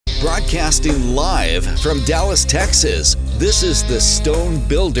Broadcasting live from Dallas, Texas, this is the Stone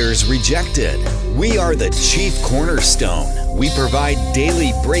Builders Rejected. We are the chief cornerstone. We provide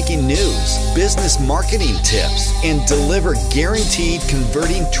daily breaking news, business marketing tips, and deliver guaranteed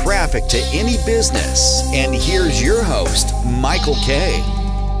converting traffic to any business. And here's your host, Michael K.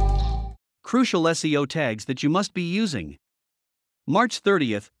 Crucial SEO tags that you must be using. March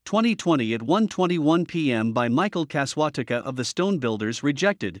 30th, 2020 at 1:21 p.m. by Michael Kaswatika of the Stone Builders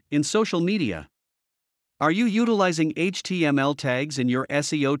Rejected in social media. Are you utilizing HTML tags in your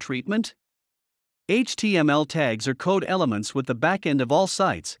SEO treatment? HTML tags are code elements with the backend of all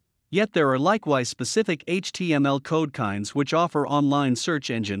sites, yet there are likewise specific HTML code kinds which offer online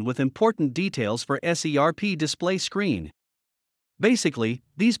search engine with important details for SERP display screen. Basically,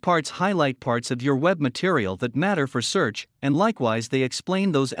 these parts highlight parts of your web material that matter for search, and likewise they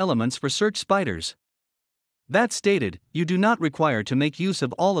explain those elements for search spiders. That stated, you do not require to make use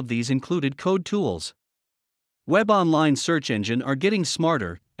of all of these included code tools. Web online search engine are getting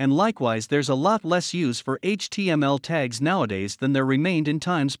smarter, and likewise there's a lot less use for HTML tags nowadays than there remained in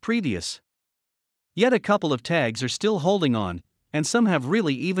times previous. Yet a couple of tags are still holding on, and some have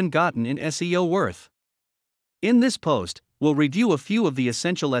really even gotten in SEO worth. In this post, we'll review a few of the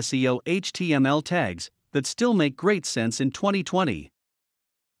essential SEO HTML tags that still make great sense in 2020.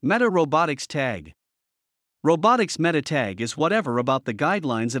 Meta Robotics Tag. Robotics meta tag is whatever about the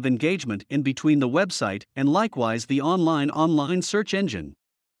guidelines of engagement in between the website and likewise the online search engine.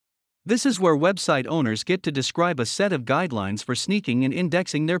 This is where website owners get to describe a set of guidelines for sneaking and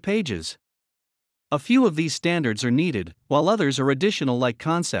indexing their pages. A few of these standards are needed, while others are additional like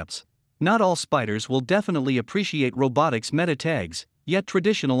concepts. Not all spiders will definitely appreciate robotics meta tags, yet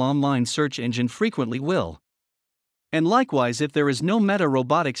traditional online search engine frequently will. And likewise, if there is no meta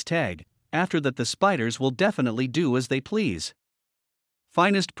robotics tag, after that the spiders will definitely do as they please.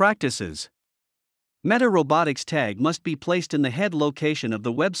 Finest practices. Meta robotics tag must be placed in the head location of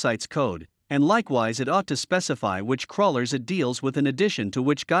the website's code, and likewise it ought to specify which crawlers it deals with in addition to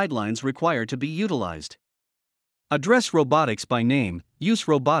which guidelines require to be utilized. Address robotics by name. Use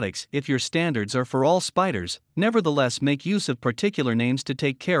robotics if your standards are for all spiders, nevertheless make use of particular names to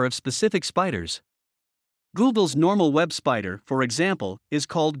take care of specific spiders. Google's normal web spider, for example, is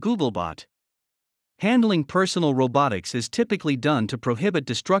called Googlebot. Handling personal robotics is typically done to prohibit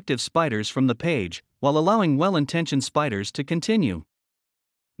destructive spiders from the page, while allowing well-intentioned spiders to continue.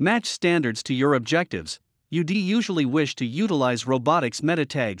 Match standards to your objectives. You usually wish to utilize robotics meta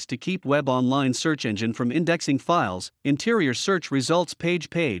tags to keep web online search engine from indexing files, interior search results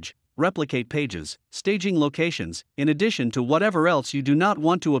page, replicate pages, staging locations, in addition to whatever else you do not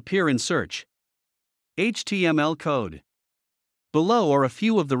want to appear in search. HTML code. Below are a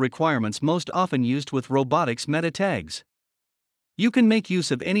few of the requirements most often used with robotics meta tags. You can make use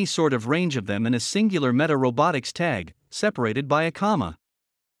of any sort of range of them in a singular meta robotics tag, separated by a comma.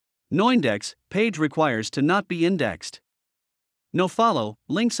 Noindex, page requires to not be indexed. Nofollow,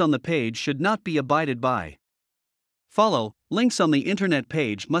 links on the page should not be abided by. Follow, links on the internet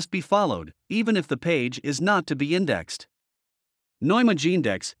page must be followed, even if the page is not to be indexed.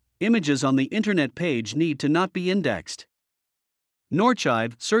 Noimagindex, images on the internet page need to not be indexed.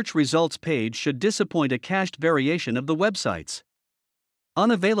 Norchive, search results page should disappoint a cached variation of the websites.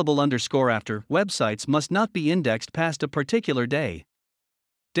 Unavailable after websites must not be indexed past a particular day.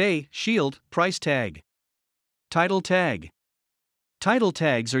 Day, shield, price tag. Title tag. Title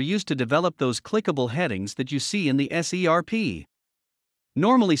tags are used to develop those clickable headings that you see in the SERP.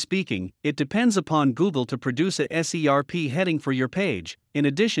 Normally speaking, it depends upon Google to produce a SERP heading for your page. In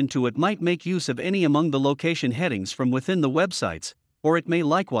addition to it might make use of any among the location headings from within the websites, or it may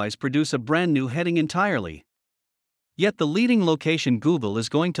likewise produce a brand new heading entirely. Yet the leading location Google is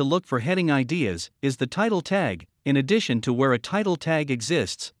going to look for heading ideas is the title tag. In addition to where a title tag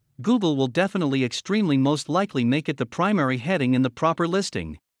exists, Google will definitely extremely most likely make it the primary heading in the proper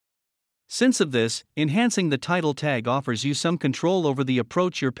listing. Since of this, enhancing the title tag offers you some control over the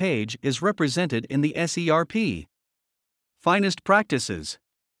approach your page is represented in the SERP. Finest practices.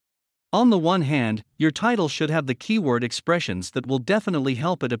 On the one hand, your title should have the keyword expressions that will definitely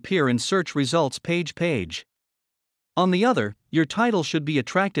help it appear in search results page. On the other, your title should be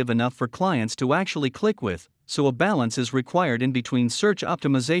attractive enough for clients to actually click with, so a balance is required in between search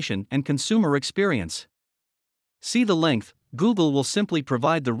optimization and consumer experience. See the length. Google will simply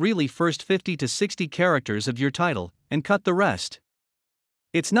provide the really first 50 to 60 characters of your title, and cut the rest.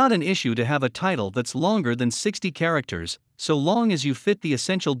 It's not an issue to have a title that's longer than 60 characters, so long as you fit the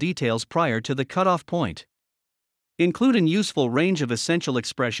essential details prior to the cutoff point. Include an useful range of essential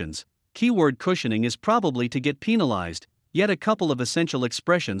expressions. Keyword cushioning is probably to get penalized. yet a couple of essential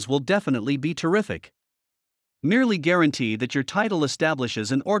expressions will definitely be terrific. Merely guarantee that your title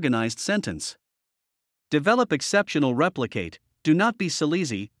establishes an organized sentence. Develop exceptional replicate, do not be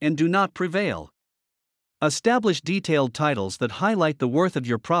sleazy, and do not prevail. Establish detailed titles that highlight the worth of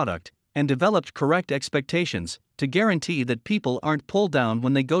your product, and develop correct expectations to guarantee that people aren't pulled down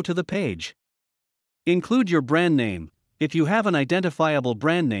when they go to the page. Include your brand name. If you have an identifiable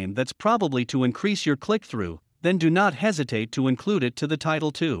brand name that's probably to increase your click-through, then do not hesitate to include it to the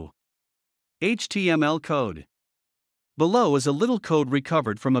title too. HTML code. Below is a little code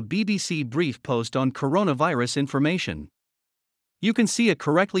recovered from a BBC Brief post on coronavirus information. You can see a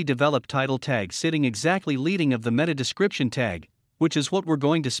correctly developed title tag sitting exactly leading of the meta description tag, which is what we're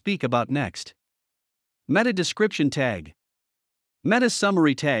going to speak about next. Meta description tag. Meta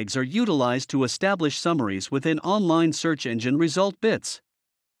summary tags are utilized to establish summaries within online search engine result bits.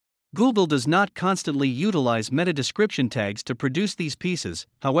 Google does not constantly utilize meta description tags to produce these pieces.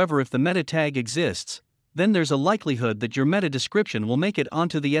 However, if the meta tag exists, then there's a likelihood that your meta description will make it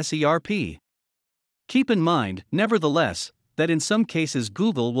onto the SERP. Keep in mind, nevertheless, that in some cases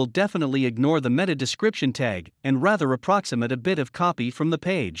Google will definitely ignore the meta description tag and rather approximate a bit of copy from the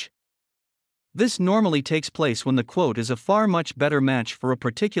page. This normally takes place when the quote is a far much better match for a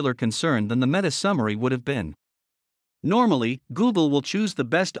particular concern than the meta summary would have been. Normally, Google will choose the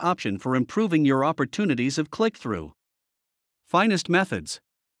best option for improving your opportunities of click-through. Finest methods.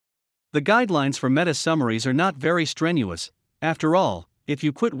 The guidelines for meta summaries are not very strenuous. After all, if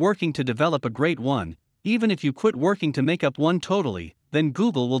you quit working to develop a great one, even if you quit working to make up one totally, then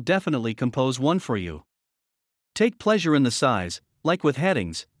Google will definitely compose one for you. Take pleasure in the size. Like with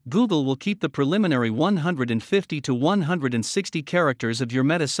headings, Google will keep the preliminary 150 to 160 characters of your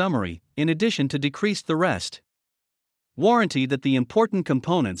meta summary, in addition to decrease the rest. Warranty that the important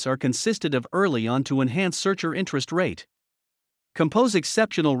components are consisted of early on to enhance searcher interest rate. Compose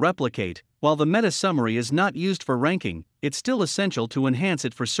exceptional replicate. While the meta summary is not used for ranking, it's still essential to enhance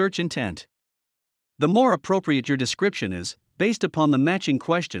it for search intent. The more appropriate your description is, based upon the matching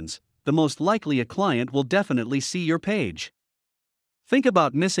questions, the most likely a client will definitely see your page. Think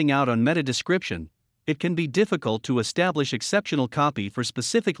about missing out on meta description. It can be difficult to establish exceptional copy for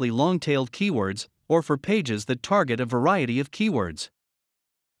specifically long-tailed keywords, or for pages that target a variety of keywords.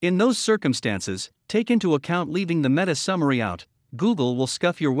 In those circumstances, take into account leaving the meta summary out. Google will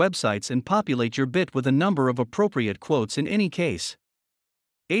scuff your websites and populate your bit with a number of appropriate quotes in any case.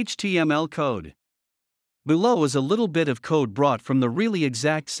 HTML code. Below is a little bit of code brought from the really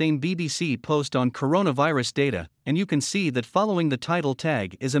exact same BBC post on coronavirus data, and you can see that following the title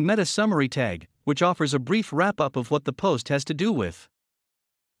tag is a meta summary tag, which offers a brief wrap-up of what the post has to do with.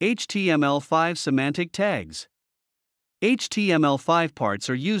 HTML5 semantic tags. HTML5 parts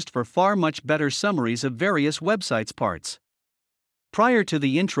are used for far much better summaries of various websites' parts. Prior to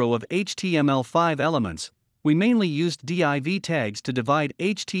the intro of HTML5 elements, we mainly used div tags to divide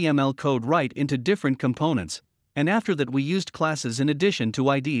HTML code right into different components, and after that we used classes in addition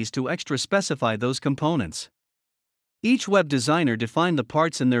to IDs to extra specify those components. Each web designer defined the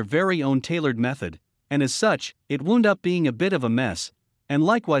parts in their very own tailored method, and as such, it wound up being a bit of a mess, and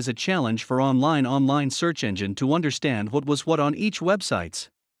likewise a challenge for online search engine to understand what was what on each websites.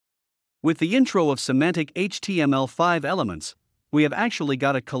 With the intro of semantic HTML5 elements, we have actually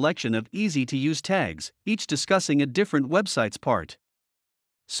got a collection of easy-to-use tags, each discussing a different website's part.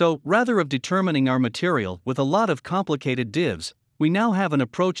 So, rather of determining our material with a lot of complicated divs, we now have an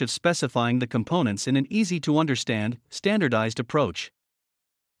approach of specifying the components in an easy-to-understand, standardized approach.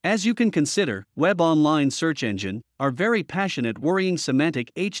 As you can consider, web online search engine are very passionate worrying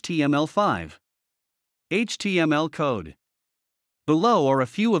semantic HTML5. HTML code. Below are a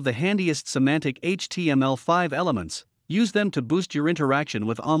few of the handiest semantic HTML5 elements. Use them to boost your interaction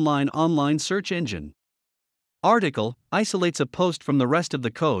with online search engine. Article isolates a post from the rest of the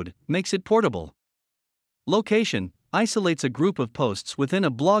code, makes it portable. Location isolates a group of posts within a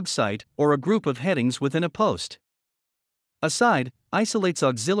blog site or a group of headings within a post. Aside isolates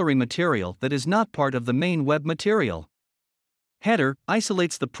auxiliary material that is not part of the main web material. Header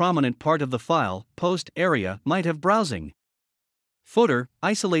isolates the prominent part of the file, post area might have browsing. Footer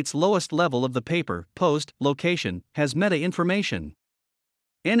isolates lowest level of the paper, post, location, has meta information.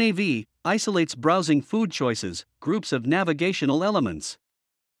 NAV isolates browsing food choices, groups of navigational elements.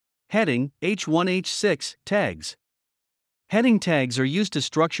 Heading, H1 H6, tags. Heading tags are used to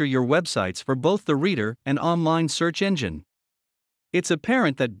structure your websites for both the reader and online search engine. It's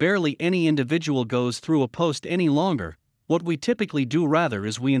apparent that barely any individual goes through a post any longer. What we typically do rather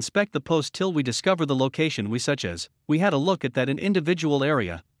is we inspect the post till we discover the location we had a look at that an individual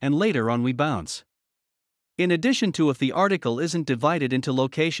area, and later on we bounce. In addition to, if the article isn't divided into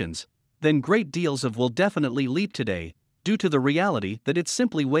locations, then great deals of will definitely leap today, due to the reality that it's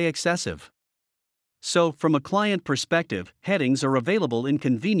simply way excessive. So, from a client perspective, headings are available in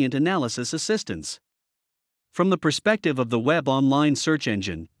convenient analysis assistance. From the perspective of the web online search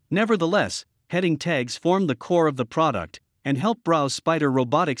engine, nevertheless, heading tags form the core of the product and help browse spider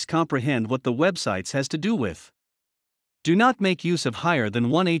robotics comprehend what the website has to do with. Do not make use of higher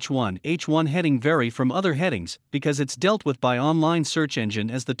than one H1 heading vary from other headings because it's dealt with by online search engine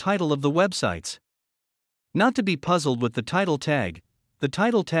as the title of the websites. Not to be puzzled with the title tag. The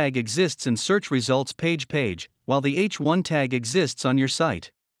title tag exists in search results page, while the H1 tag exists on your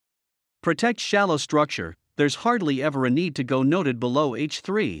site. Protect shallow structure. There's hardly ever a need to go noted below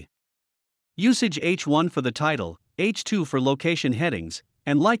H3. Usage H1 for the title, H2 for location headings,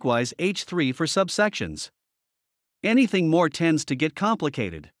 and likewise H3 for subsections. Anything more tends to get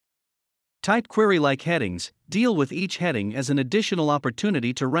complicated. Type query-like headings, deal with each heading as an additional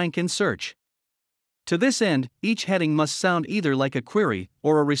opportunity to rank in search. To this end, each heading must sound either like a query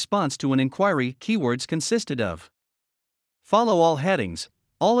or a response to an inquiry keywords consisted of. Follow all headings.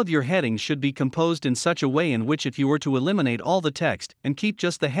 All of your headings should be composed in such a way in which if you were to eliminate all the text and keep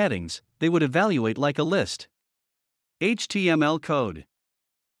just the headings, they would evaluate like a list. HTML code.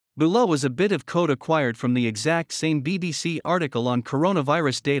 Below is a bit of code acquired from the exact same BBC article on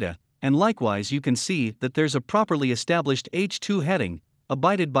coronavirus data, and likewise you can see that there's a properly established H2 heading,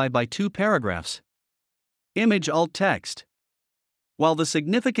 abided by 2 paragraphs. Image alt text. While the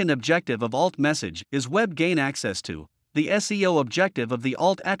significant objective of alt message is web gain access to, the SEO objective of the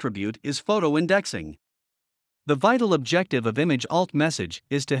alt attribute is photo indexing. The vital objective of image alt message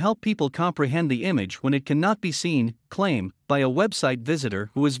is to help people comprehend the image when it cannot be seen, claim, by a website visitor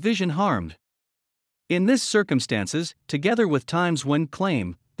who is vision harmed. In this circumstances, together with times when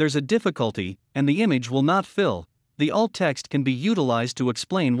claim, there's a difficulty, and the image will not fill, the alt text can be utilized to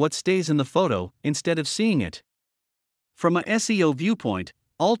explain what stays in the photo, instead of seeing it. From a SEO viewpoint,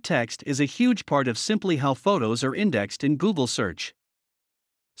 alt text is a huge part of simply how photos are indexed in Google search.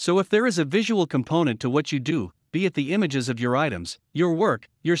 So if there is a visual component to what you do, be it the images of your items, your work,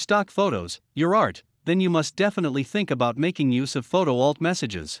 your stock photos, your art, then you must definitely think about making use of photo alt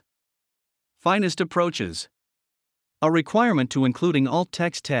messages. Finest approaches. A requirement to including alt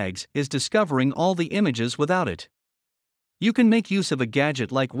text tags is discovering all the images without it. You can make use of a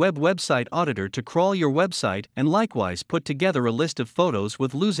gadget like Website Auditor to crawl your website and likewise put together a list of photos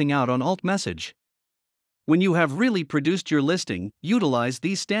with losing out on alt message. When you have really produced your listing, utilize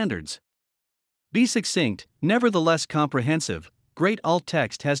these standards. Be succinct, nevertheless comprehensive. Great alt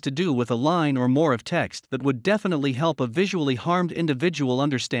text has to do with a line or more of text that would definitely help a visually harmed individual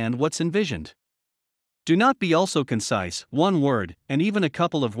understand what's envisioned. Do not be also concise. One word, and even a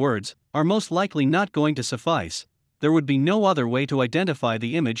couple of words, are most likely not going to suffice. There would be no other way to identify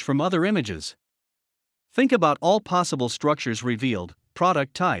the image from other images. Think about all possible structures revealed: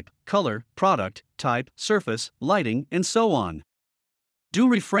 product type, color, product type, surface, lighting, and so on. Do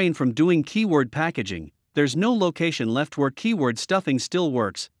refrain from doing keyword packaging. There's no location left where keyword stuffing still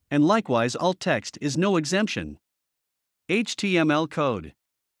works, and likewise alt text is no exemption. HTML code.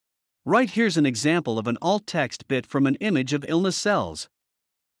 Right, here's an example of an alt text bit from an image of illness cells.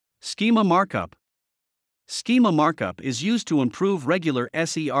 Schema markup. Schema markup is used to improve regular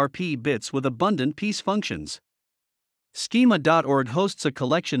SERP bits with abundant piece functions. Schema.org hosts a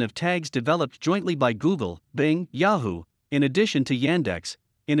collection of tags developed jointly by Google, Bing, Yahoo, in addition to Yandex.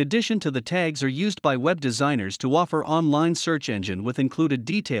 In addition to the tags are used by web designers to offer online search engine with included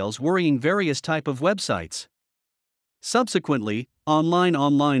details worrying various type of websites. Subsequently,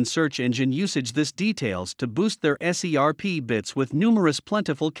 online search engine usage this details to boost their SERP bits with numerous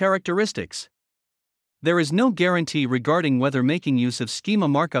plentiful characteristics. There is no guarantee regarding whether making use of schema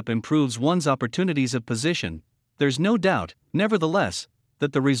markup improves one's opportunities of position. There's no doubt, nevertheless,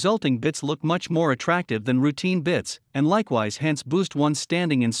 that the resulting bits look much more attractive than routine bits, and likewise hence boost one's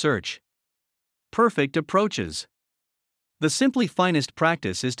standing in search. Perfect approaches. The simply finest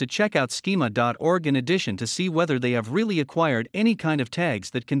practice is to check out schema.org in addition to see whether they have really acquired any kind of tags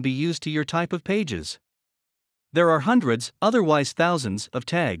that can be used to your type of pages. There are hundreds, otherwise thousands, of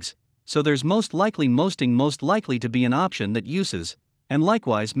tags, so there's most likely to be an option that uses, and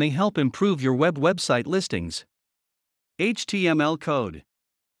likewise may help improve your website listings. HTML code.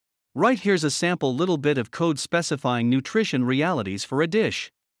 Right, here's a sample little bit of code specifying nutrition realities for a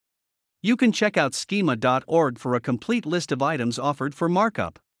dish. You can check out schema.org for a complete list of items offered for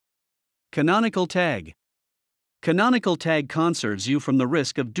markup. Canonical tag. Canonical tag conserves you from the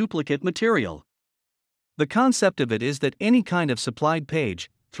risk of duplicate material. The concept of it is that any kind of supplied page,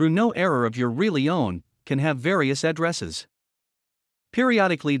 through no error of your really own, can have various addresses.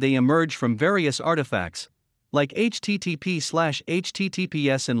 Periodically they emerge from various artifacts, like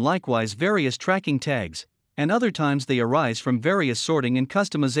HTTP/HTTPS and likewise various tracking tags, and other times they arise from various sorting and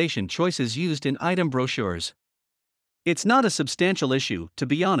customization choices used in item brochures. It's not a substantial issue, to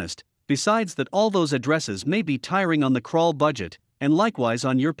be honest, besides that all those addresses may be tiring on the crawl budget, and likewise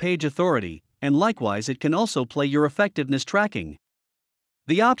on your page authority, and likewise it can also play your effectiveness tracking.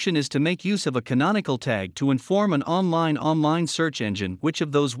 The option is to make use of a canonical tag to inform an online search engine which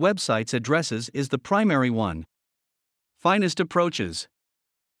of those websites' addresses is the primary one. Finest approaches.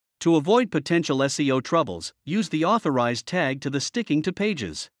 To avoid potential SEO troubles, use the authorized tag to the sticking to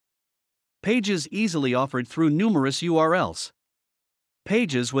pages. Pages easily offered through numerous URLs.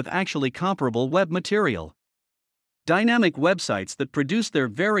 Pages with actually comparable web material. Dynamic websites that produce their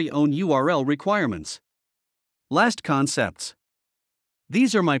very own URL requirements. Last concepts.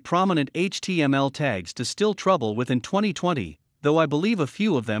 These are my prominent HTML tags to still trouble with in 2020, though I believe a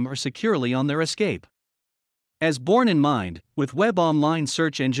few of them are securely on their escape. As borne in mind, with web online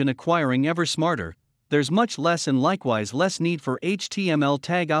search engine acquiring ever smarter, there's much less and likewise less need for HTML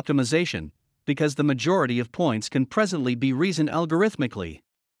tag optimization, because the majority of points can presently be reasoned algorithmically.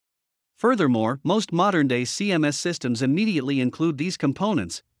 Furthermore, most modern-day CMS systems immediately include these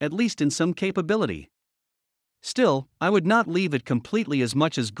components, at least in some capability. Still, I would not leave it completely as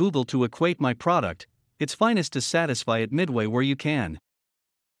much as Google to equate my product. It's finest to satisfy it midway where you can.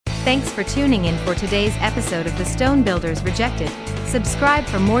 Thanks for tuning in for today's episode of the Stone Builders Rejected. Subscribe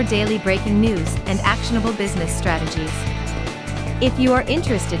for more daily breaking news and actionable business strategies. If you are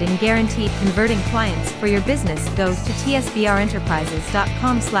interested in guaranteed converting clients for your business, go to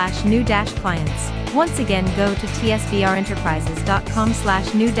tsbrenterprises.com/new-clients. Once again, go to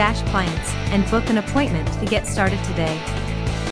tsbrenterprises.com/new-clients and book an appointment to get started today.